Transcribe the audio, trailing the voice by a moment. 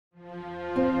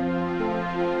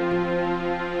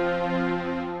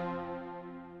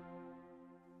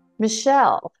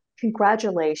Michelle,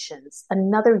 congratulations.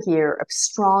 Another year of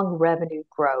strong revenue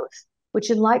growth. Would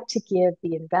you like to give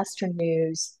the Investor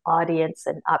News audience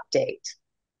an update?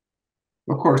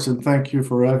 Of course, and thank you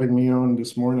for having me on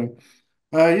this morning.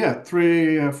 Yeah,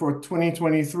 three for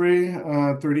 2023,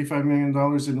 $35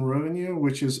 million in revenue,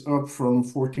 which is up from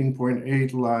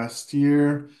 14.8 last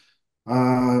year. A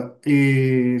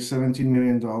 $17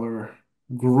 million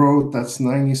growth, that's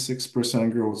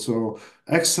 96% growth. So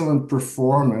excellent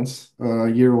performance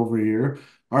year over year.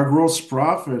 Our gross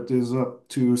profit is up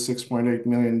to $6.8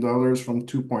 million from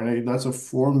 2.8. That's a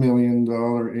 $4 million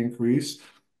increase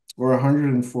or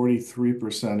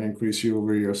 143% increase year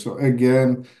over year. So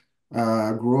again,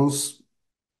 gross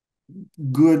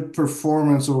good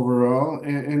performance overall,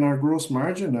 and our gross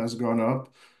margin has gone up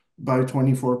by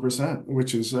 24%,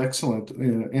 which is excellent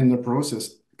in the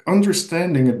process.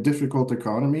 Understanding a difficult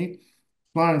economy,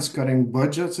 clients cutting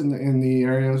budgets in the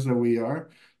areas that we are.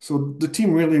 So the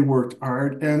team really worked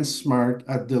hard and smart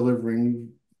at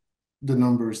delivering the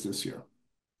numbers this year.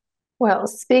 Well,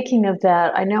 speaking of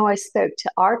that, I know I spoke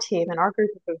to our team and our group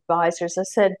of advisors. I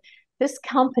said this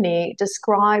company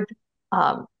described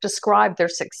their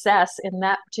success in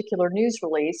that particular news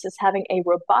release as having a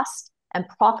robust and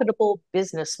profitable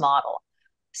business model.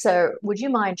 So, would you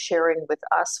mind sharing with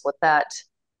us what that,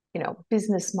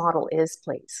 business model is,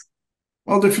 please?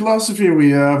 Well, the philosophy we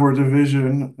have or the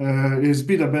vision is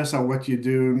be the best at what you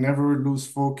do, never lose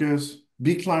focus,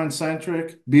 be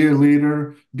client-centric, be a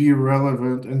leader, be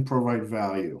relevant, and provide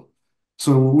value.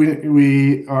 So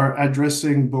we are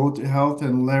addressing both health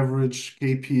and leverage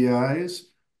KPIs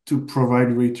to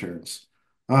provide returns.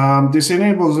 This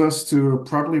enables us to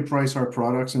properly price our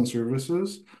products and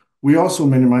services. We also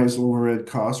minimize overhead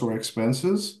costs or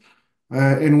expenses,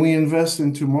 and we invest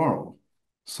in tomorrow.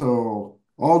 So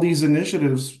all these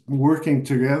initiatives working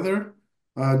together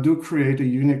do create a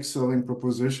unique selling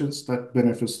propositions that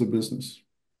benefits the business.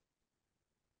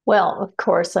 Well, of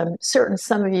course, I'm certain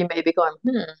some of you may be going,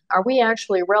 are we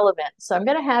actually relevant? So I'm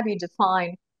going to have you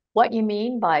define what you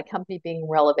mean by a company being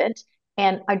relevant.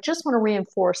 And I just want to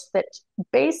reinforce that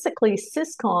basically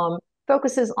Ciscom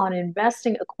focuses on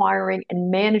investing, acquiring, and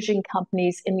managing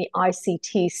companies in the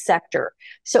ICT sector.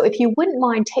 So if you wouldn't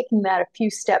mind taking that a few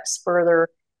steps further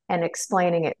and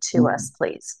explaining it to us,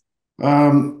 please.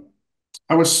 Um,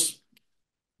 I was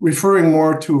referring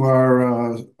more to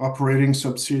our operating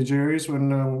subsidiaries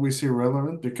when we say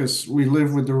relevant, because we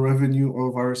live with the revenue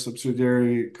of our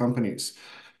subsidiary companies.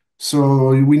 So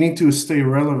we need to stay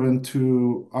relevant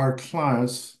to our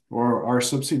clients or our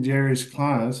subsidiaries'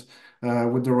 clients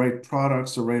with the right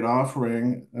products, the right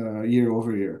offering year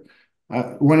over year.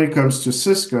 When it comes to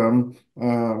Ciscom,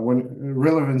 when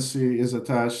relevancy is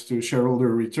attached to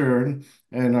shareholder return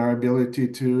and our ability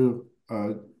to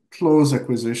close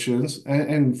acquisitions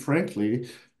and frankly,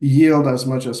 yield as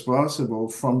much as possible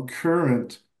from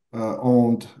current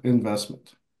owned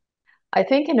investment. I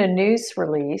think in a news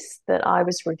release that I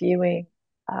was reviewing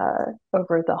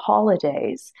over the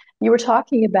holidays, you were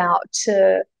talking about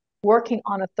working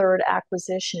on a third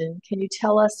acquisition. Can you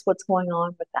tell us what's going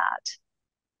on with that?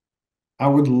 I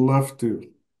would love to.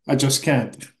 I just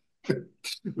can't.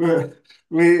 We're,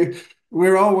 we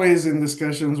we're always in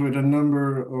discussions with a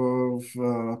number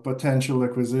of potential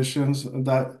acquisitions.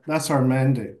 That's our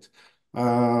mandate.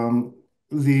 Um,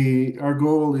 our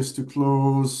goal is to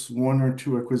close one or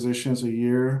two acquisitions a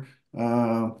year.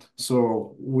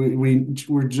 So we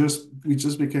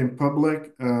just became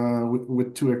public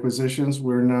with two acquisitions.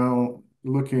 We're now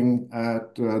looking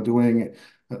at doing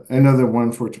another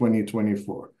one for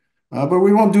 2024. But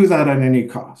we won't do that at any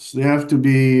cost. They have to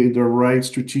be the right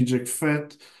strategic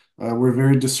fit. We're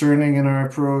very discerning in our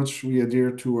approach. We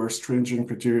adhere to our stringent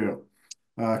criteria.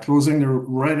 Closing the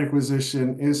right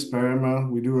acquisition is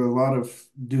paramount. We do a lot of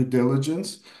due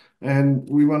diligence, and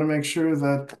we want to make sure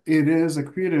that it is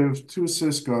accretive to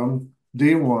Ciscom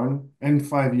day one and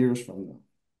 5 years from now.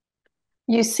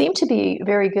 You seem to be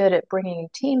very good at bringing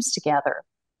teams together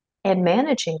and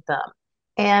managing them.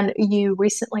 And you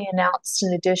recently announced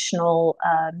an additional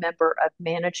member of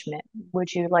management.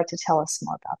 Would you like to tell us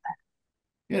more about that?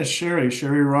 Yeah,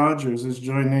 Sherry Rogers is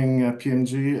joining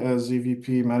P&G as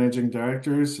EVP Managing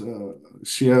Directors.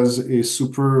 She has a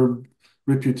superb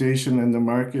reputation in the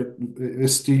market,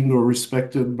 esteemed or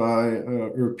respected by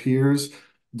her peers.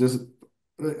 This,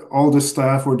 all the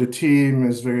staff or the team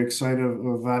is very excited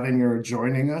of having her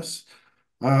joining us.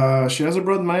 She has a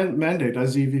broad mandate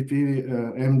as EVP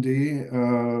MD,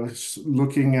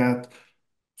 looking at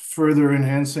further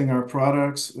enhancing our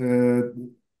products,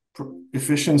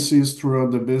 efficiencies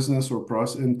throughout the business or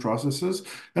in processes,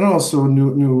 and also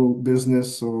new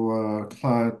business. So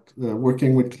client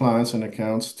working with clients and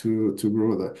accounts to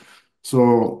grow that.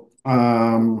 So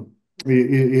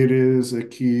it is a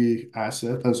key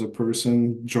asset as a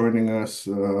person joining us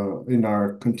in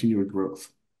our continued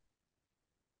growth.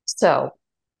 So,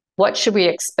 what should we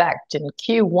expect in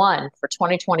Q1 for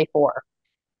 2024?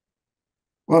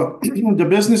 Well, the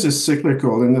business is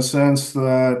cyclical in the sense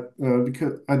that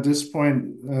because at this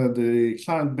point, the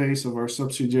client base of our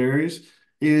subsidiaries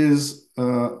is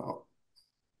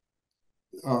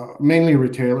mainly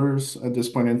retailers at this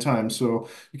point in time. So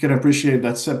you can appreciate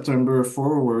that September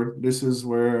forward, this is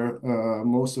where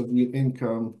most of the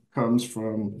income comes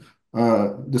from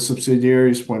the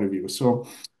subsidiaries' point of view. So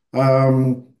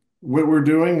what we're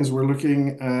doing is we're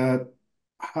looking at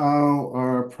how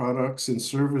our products and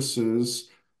services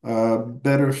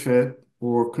better fit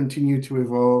or continue to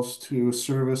evolve to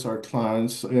service our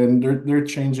clients and their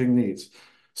changing needs.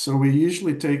 So we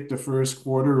usually take the first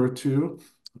quarter or two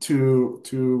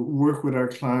to work with our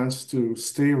clients to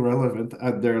stay relevant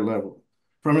at their level.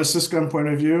 From a Ciscom point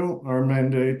of view, our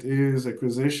mandate is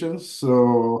acquisitions,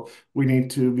 so we need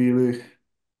to be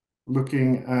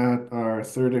looking at our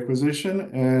third acquisition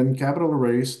and capital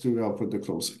raise to help with the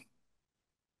closing.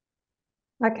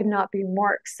 I could not be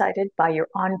more excited by your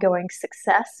ongoing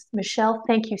success. Michel,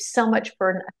 thank you so much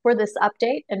for this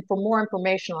update. And for more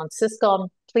information on Ciscom,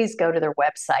 please go to their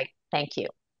website. Thank you.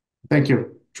 Thank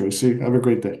you, Tracy. Have a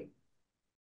great day.